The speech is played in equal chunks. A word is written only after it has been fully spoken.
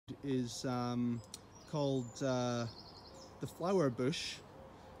is called the flower bush,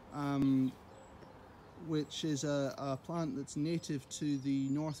 which is a plant that's native to the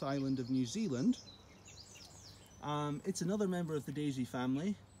North Island of New Zealand. It's another member of the daisy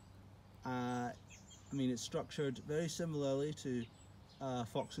family. I mean, it's structured very similarly to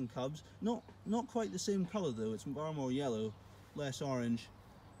fox and cubs. Not quite the same colour though, it's far more yellow, less orange.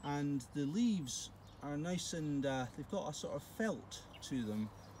 And the leaves are nice and they've got a sort of felt to them,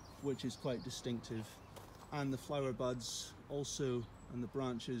 which is quite distinctive. And the flower buds also, and the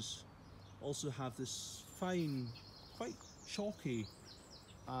branches also have this fine, quite chalky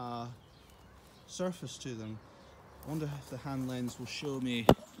surface to them. I wonder if the hand lens will show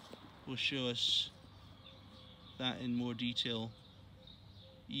us that in more detail.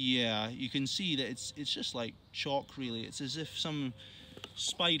 Yeah, you can see that it's just like chalk really. It's as if some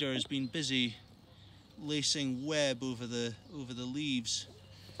spider has been busy lacing web over the leaves.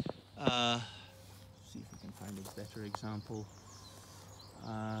 See if we can find a better example.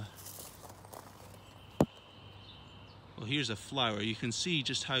 Well, here's a flower. You can see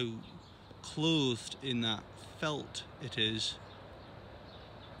just how clothed in that felt it is.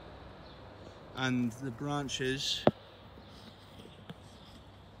 And the branches,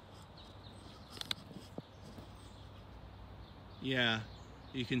 yeah,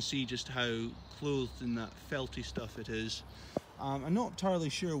 you can see just how clothed in that felty stuff it is. I'm not entirely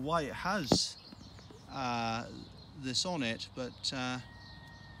sure why it has this on it, but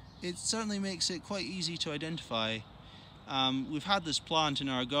it certainly makes it quite easy to identify. We've had this plant in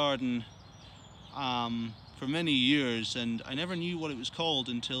our garden for many years, and I never knew what it was called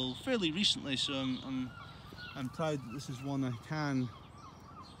until fairly recently, so I'm proud that this is one I can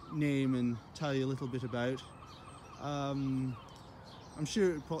name and tell you a little bit about. I'm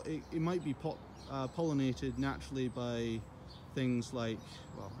sure it might be pollinated naturally by things like,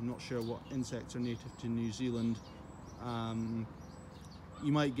 well, I'm not sure what insects are native to New Zealand.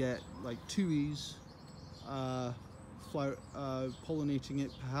 You might get like tuis pollinating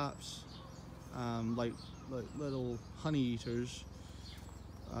it perhaps, like little honey eaters.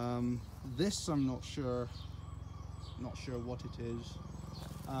 This I'm not sure what it is.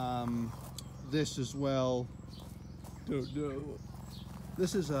 This as well, don't know.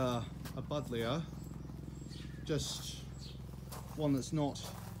 This is a buddleia, just one that's not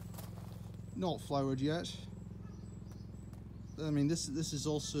flowered yet. I mean, this is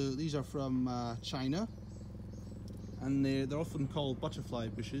also, these are from China, and they're often called butterfly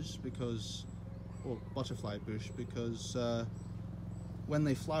bushes because, or butterfly bush, because when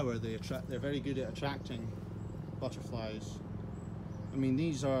they flower they're very good at attracting butterflies. I mean,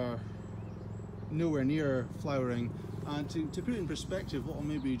 these are nowhere near flowering. And to put it in perspective, what I'll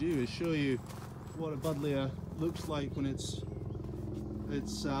maybe do is show you what a buddleia looks like when it's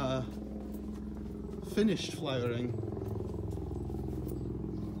finished flowering.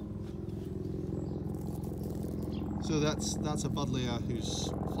 So that's a buddleia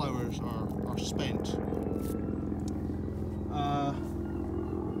whose flowers are spent.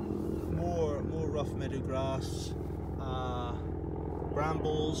 More rough meadow grass,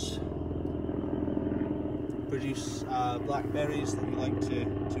 brambles produce blackberries that we like to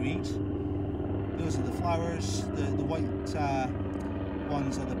eat. Those are the flowers. The white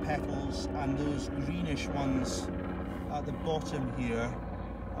ones are the petals, and those greenish ones at the bottom here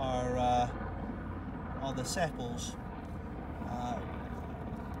are the sepals.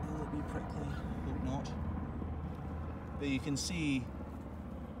 Will it be prickly? Hope not. But you can see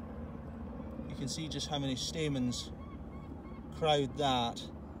just how many stamens crowd that,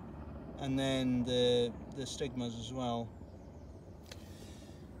 and then the stigmas as well.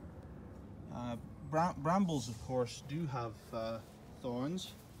 Brambles, of course, do have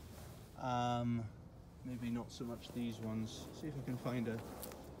thorns. Maybe not so much these ones. See if I can find a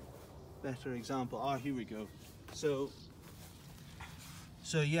better example. Ah, here we go. So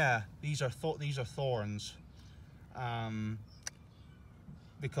yeah, these are thorns,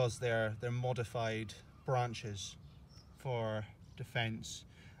 because they're modified branches for defense.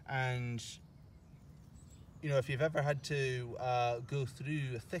 And you know, if you've ever had to go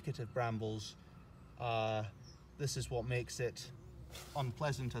through a thicket of brambles, this is what makes it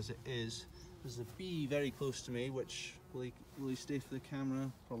unpleasant as it is. There's a bee very close to me, which will he stay for the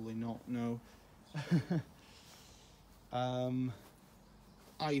camera? Probably not, no.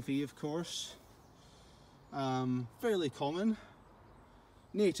 Ivy, of course, fairly common,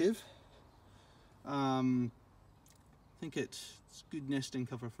 native. I think it's good nesting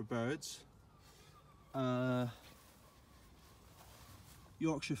cover for birds.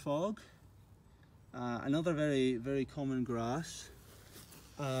 Yorkshire fog, another very common grass.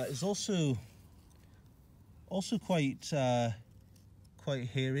 is also quite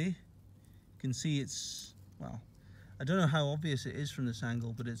hairy. You can see it's, well, I don't know how obvious it is from this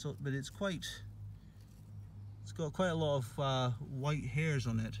angle, but it's got quite a lot of white hairs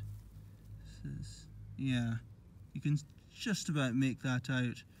on it. Yeah, you can just about make that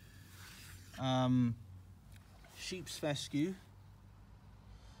out. Sheep's fescue.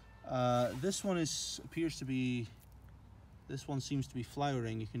 This one appears to be. This one seems to be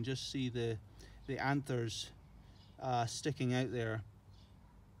flowering. You can just see the anthers sticking out there.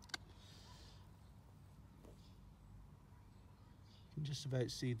 You can just about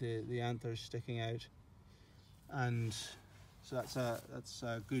see the anthers sticking out, and so that's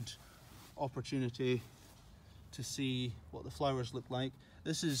a good opportunity to see what the flowers look like.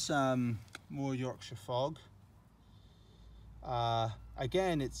 This is more Yorkshire fog.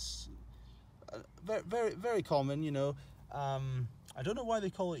 Again, it's very common, you know. I don't know why they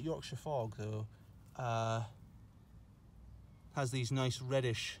call it Yorkshire fog though. Has these nice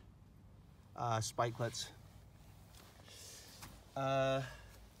reddish spikelets. I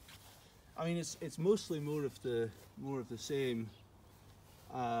mean, it's mostly more of the same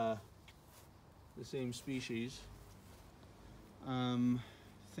species. I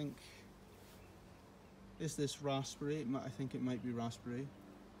think, is this raspberry? I think it might be raspberry.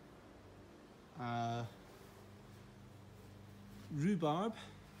 Rhubarb.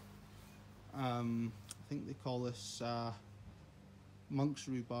 I think they call this monk's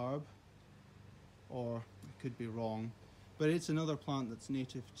rhubarb, or I could be wrong, but it's another plant that's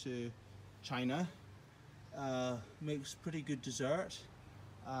native to China. Makes pretty good dessert.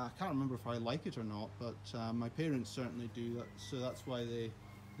 I can't remember if I like it or not, but my parents certainly do, so that's why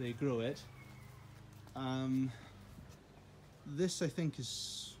they grow it. This, I think,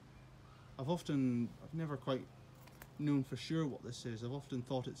 is, I've never quite known for sure what this is. I've often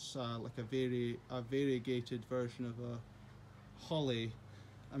thought it's like a variegated version of a holly.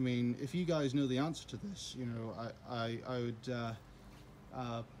 I mean, if you guys know the answer to this, you know, I would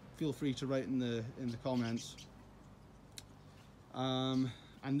feel free to write in the comments.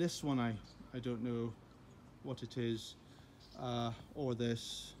 And this one, I don't know what it is, or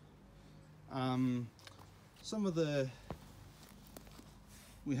this. Some of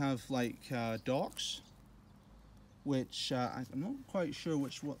we have like docks, which I'm not quite sure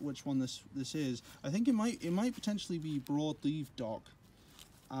which one this is. I think it might potentially be broadleaf dock.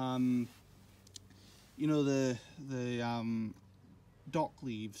 You know, the dock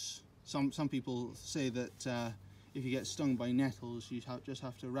leaves. Some people say that if you get stung by nettles, you just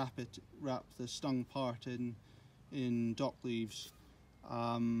have to wrap the stung part in dock leaves.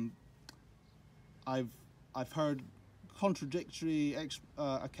 I've heard contradictory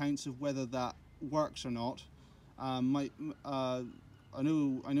accounts of whether that works or not. I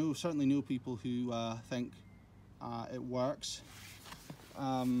certainly know people who think it works.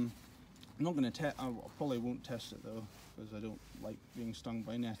 I'm not going to test. I probably won't test it though, because I don't like being stung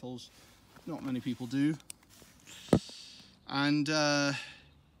by nettles. Not many people do. And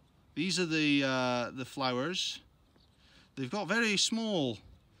these are the flowers. They've got very small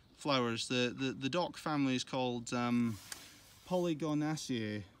flowers. The dock family is called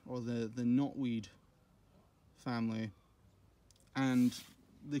Polygonaceae, or the knotweed family, and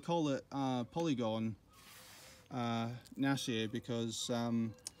they call it Polygon Naceae because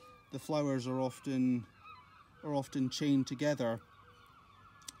the flowers are often chained together.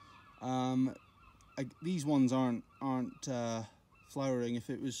 These ones aren't flowering. If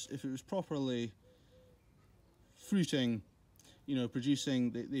it was properly fruiting, you know,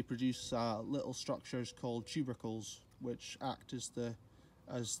 they produce little structures called tubercles, which act as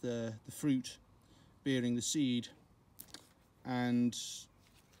the fruit bearing the seed, and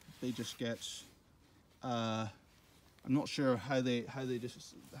they just get. I'm not sure how they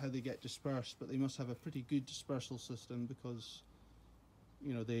get dispersed, but they must have a pretty good dispersal system because,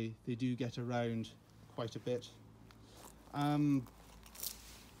 you know, they do get around quite a bit. I'm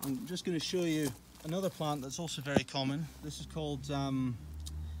just going to show you another plant that's also very common. This is called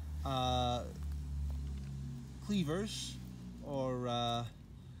cleavers, or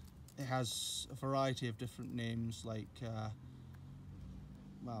it has a variety of different names, like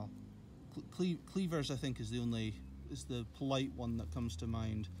well, cleavers I think is the polite one that comes to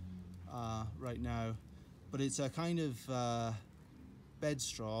mind right now, but it's a kind of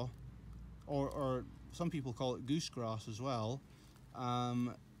bedstraw, or some people call it goosegrass as well,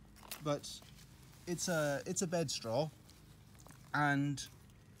 but it's a bedstraw, and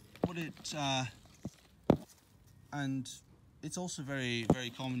it's also very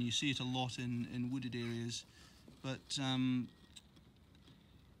common. You see it a lot in wooded areas, but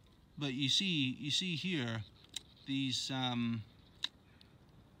But you see here these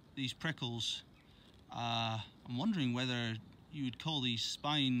prickles. I'm wondering whether you would call these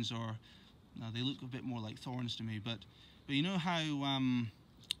spines, or no, they look a bit more like thorns to me. But you know how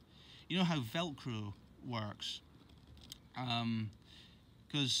Velcro works.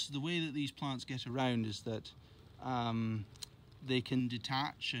 Because the way that these plants get around is that they can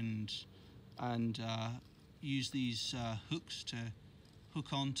detach and use these hooks to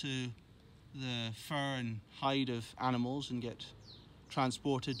hook onto the fur and hide of animals and get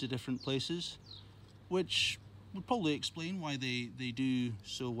transported to different places, which would probably explain why they do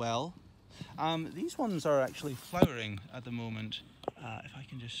so well. These ones are actually flowering at the moment. If I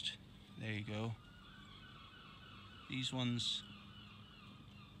can just, there you go. These ones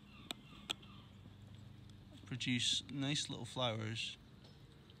produce nice little flowers.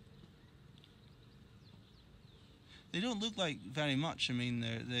 They don't look like very much. I mean,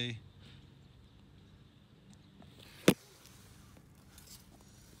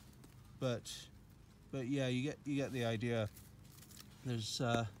 but yeah, you get the idea. There's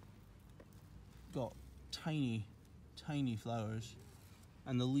got tiny flowers,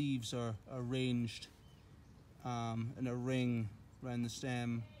 and the leaves are arranged in a ring around the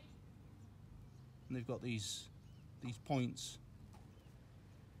stem. And they've got these points.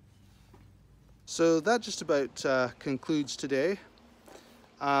 So that just about concludes today.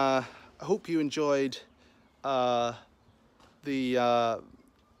 I hope you enjoyed the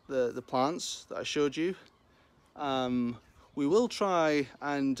plants that I showed you. We will try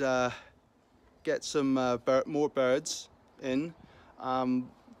and get some more birds in.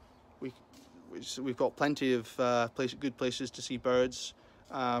 We've got plenty of good places to see birds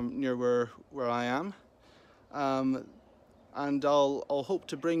near where I am, and I'll hope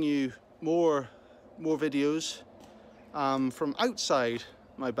to bring you more videos from outside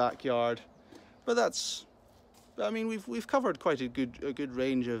my backyard. But I mean, we've covered quite a good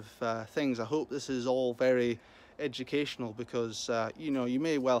range of things. I hope this is all very educational, because you know, you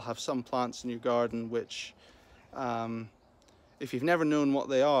may well have some plants in your garden which, if you've never known what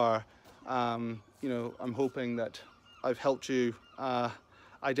they are, you know, I'm hoping that I've helped you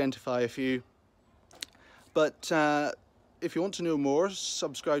identify a few. But if you want to know more,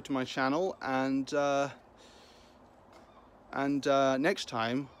 subscribe to my channel, and next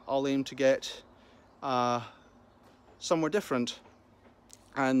time I'll aim to get somewhere different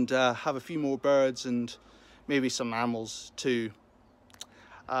and have a few more birds and maybe some mammals too.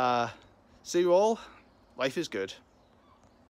 See you all. Life is good.